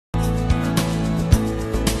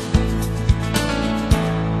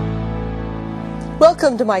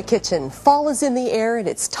Welcome to my kitchen. Fall is in the air and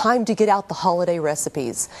it's time to get out the holiday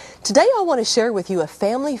recipes. Today I want to share with you a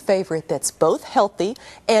family favorite that's both healthy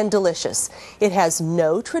and delicious. It has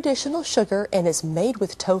no traditional sugar and is made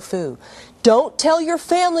with tofu. Don't tell your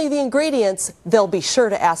family the ingredients, they'll be sure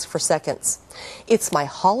to ask for seconds. It's my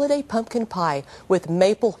holiday pumpkin pie with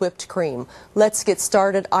maple whipped cream. Let's get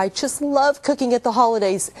started. I just love cooking at the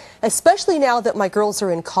holidays, especially now that my girls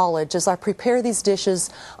are in college. As I prepare these dishes,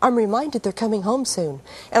 I'm reminded they're coming home soon.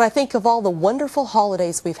 And I think of all the wonderful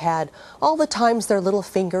holidays we've had, all the times their little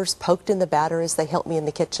fingers poked in the batter as they help me in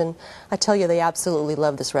the kitchen. I tell you, they absolutely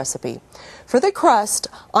love this recipe. For the crust,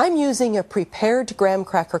 I'm using a prepared graham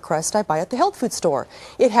cracker crust I buy at the health food store.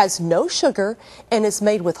 It has no sugar and is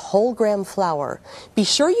made with whole graham flour. Be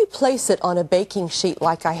sure you place it on a baking sheet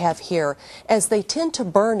like I have here, as they tend to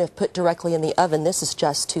burn if put directly in the oven. This is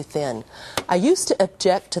just too thin. I used to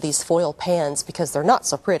object to these foil pans because they're not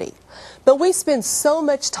so pretty. But we spend so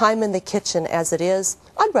much time in the kitchen as it is,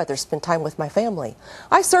 I'd rather spend time with my family.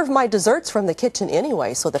 I serve my desserts from the kitchen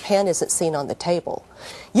anyway, so the pan isn't seen on the table.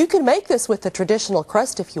 You can make this with the traditional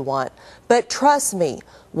crust if you want, but trust me,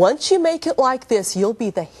 once you make it like this, you'll be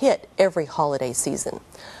the hit every holiday season.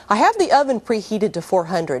 I have the oven preheated to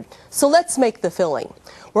 400, so let's make the filling.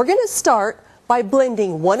 We're going to start by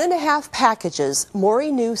blending 1.5 packages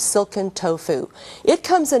Morinu silken tofu. It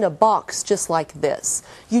comes in a box just like this.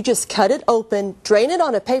 You just cut it open, drain it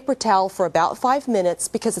on a paper towel for about 5 minutes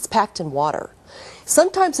because it's packed in water.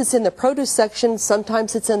 Sometimes it's in the produce section,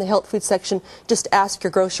 sometimes it's in the health food section. Just ask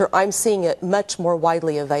your grocer. I'm seeing it much more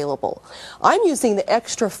widely available. I'm using the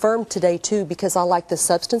extra firm today too because I like the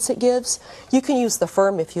substance it gives. You can use the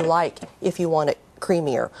firm if you like, if you want it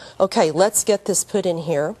creamier. Okay, let's get this put in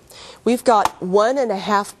here. We've got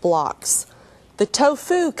 1.5 blocks. The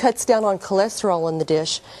tofu cuts down on cholesterol in the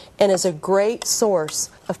dish and is a great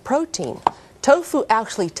source of protein. Tofu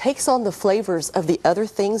actually takes on the flavors of the other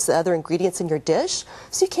things, the other ingredients in your dish,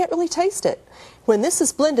 so you can't really taste it. When this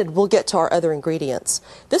is blended, we'll get to our other ingredients.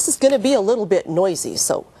 This is going to be a little bit noisy,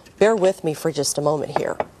 so bear with me for just a moment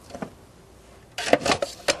here.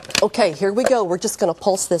 Okay, here we go. We're just going to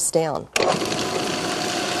pulse this down.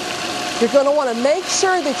 You're going to want to make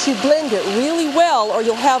sure that you blend it really well or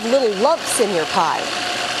you'll have little lumps in your pie.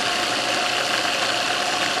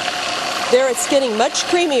 There, it's getting much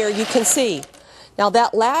creamier, you can see. Now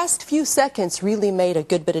that last few seconds really made a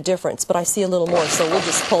good bit of difference, but I see a little more, so we'll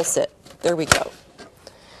just pulse it. There we go.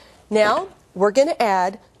 Now we're going to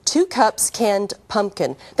add 2 cups canned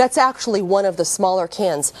pumpkin. That's actually one of the smaller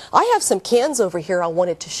cans. I have some cans over here I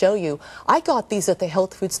wanted to show you. I got these at the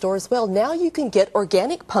health food store as well. Now you can get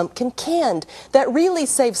organic pumpkin canned. That really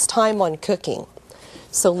saves time on cooking.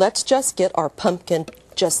 So let's just get our pumpkin,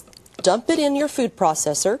 just dump it in your food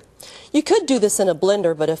processor. You could do this in a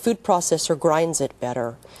blender, but a food processor grinds it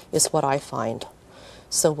better, is what I find.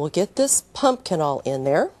 So we'll get this pumpkin all in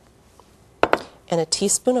there, and a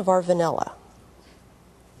teaspoon of our vanilla.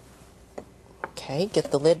 Okay,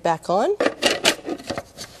 get the lid back on.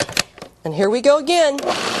 And here we go again.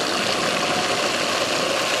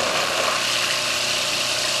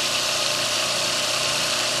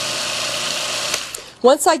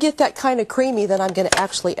 Once I get that kind of creamy, then I'm going to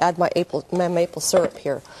actually add my maple syrup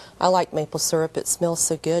here. I like maple syrup. It smells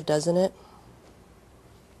so good, doesn't it?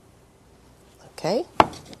 Okay.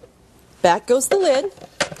 Back goes the lid.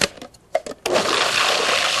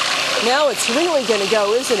 Now it's really going to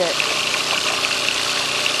go, isn't it?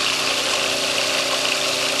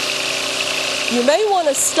 You may want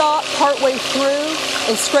to stop partway through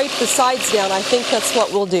and scrape the sides down. I think that's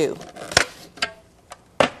what we'll do,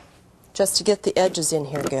 just to get the edges in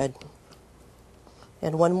here good.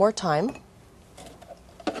 And one more time.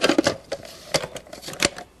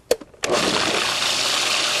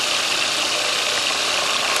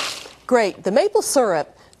 Great. The maple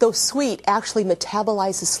syrup, though sweet, actually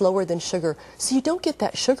metabolizes slower than sugar, so you don't get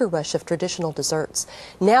that sugar rush of traditional desserts.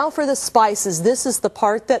 Now for the spices. This is the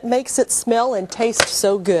part that makes it smell and taste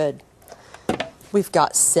so good. We've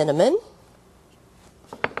got cinnamon,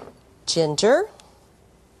 ginger,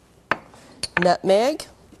 nutmeg,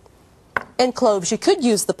 and cloves. You could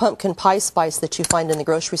use the pumpkin pie spice that you find in the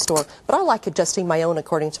grocery store, but I like adjusting my own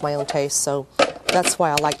according to my own taste, so that's why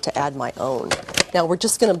I like to add my own. Now we're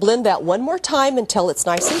just going to blend that one more time until it's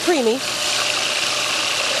nice and creamy.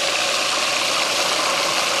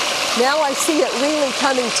 Now I see it really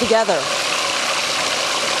coming together.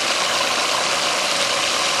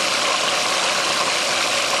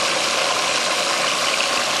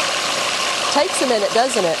 Takes a minute,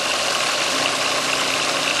 doesn't it?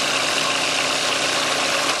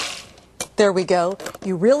 There we go.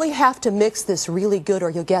 You really have to mix this really good or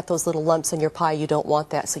you'll get those little lumps in your pie. You don't want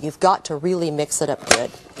that, so you've got to really mix it up good.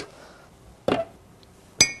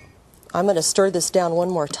 I'm going to stir this down one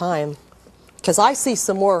more time because I see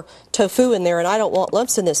some more tofu in there and I don't want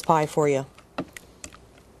lumps in this pie for you.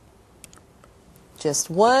 Just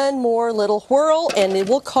one more little whirl and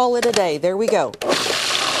we'll call it a day. There we go.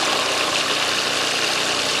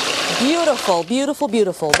 Beautiful, beautiful,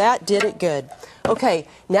 beautiful. That did it good. Okay,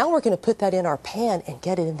 now we're going to put that in our pan and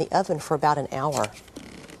get it in the oven for about an hour.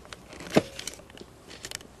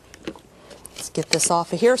 Let's get this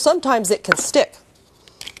off of here. Sometimes it can stick.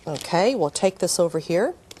 Okay, we'll take this over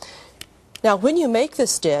here. Now, when you make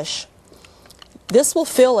this dish, this will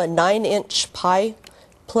fill a 9-inch pie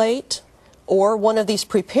plate, or one of these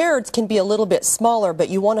prepareds can be a little bit smaller, but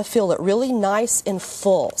you want to fill it really nice and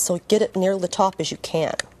full, so get it near the top as you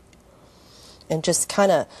can. And just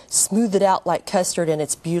kind of smooth it out like custard, and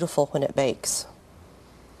it's beautiful when it bakes.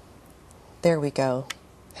 There we go.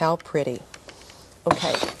 How pretty.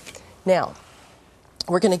 Okay, now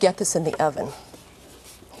we're going to get this in the oven.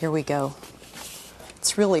 Here we go.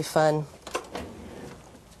 It's really fun.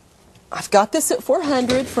 I've got this at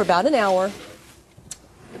 400 for about an hour.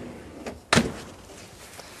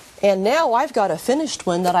 And now I've got a finished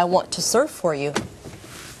one that I want to serve for you.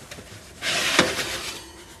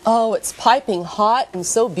 Oh, it's piping hot and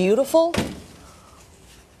so beautiful.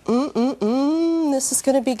 This is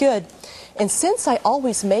going to be good. And since I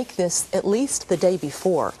always make this at least the day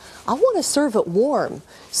before, I want to serve it warm.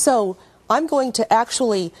 So I'm going to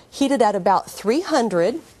actually heat it at about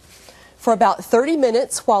 300 for about 30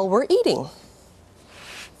 minutes while we're eating.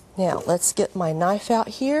 Now, let's get my knife out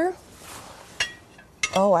here.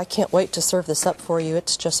 Oh, I can't wait to serve this up for you.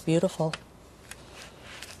 It's just beautiful.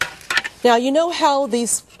 Now, you know how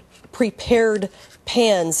these prepared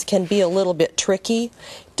pans can be a little bit tricky?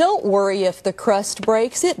 Don't worry if the crust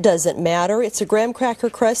breaks. It doesn't matter. It's a graham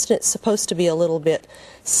cracker crust and it's supposed to be a little bit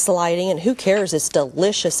sliding, and who cares? It's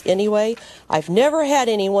delicious anyway. I've never had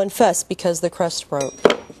anyone fuss because the crust broke.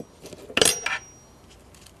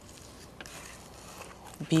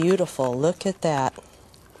 Beautiful. Look at that.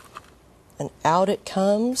 And out it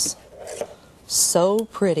comes. So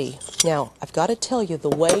pretty. Now, I've got to tell you the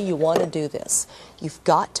way you want to do this. You've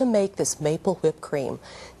got to make this maple whipped cream.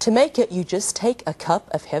 To make it, you just take a cup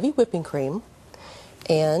of heavy whipping cream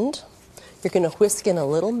and you're going to whisk in a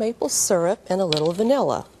little maple syrup and a little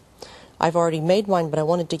vanilla. I've already made mine, but I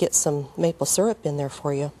wanted to get some maple syrup in there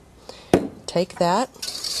for you. Take that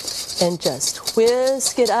and just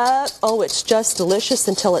whisk it up. Oh, it's just delicious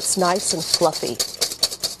until it's nice and fluffy.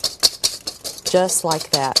 Just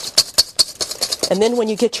like that. And then when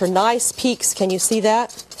you get your nice peaks, can you see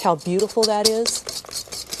that? How beautiful that is?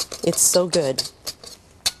 It's so good.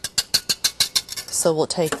 So we'll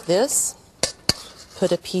take this,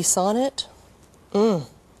 put a piece on it.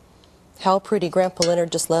 How pretty. Grandpa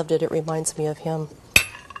Leonard just loved it. It reminds me of him.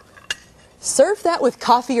 Serve that with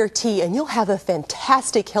coffee or tea and you'll have a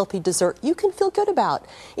fantastic healthy dessert you can feel good about.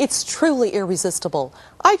 It's truly irresistible.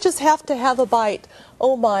 I just have to have a bite.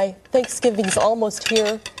 Oh my, Thanksgiving's almost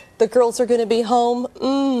here. The girls are going to be home.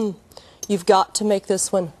 You've got to make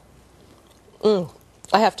this one.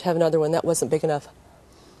 I have to have another one. That wasn't big enough.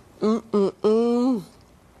 For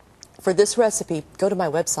this recipe, go to my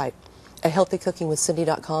website at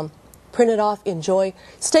healthycookingwithcindy.com. Print it off, enjoy.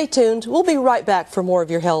 Stay tuned. We'll be right back for more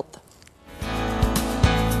of your health.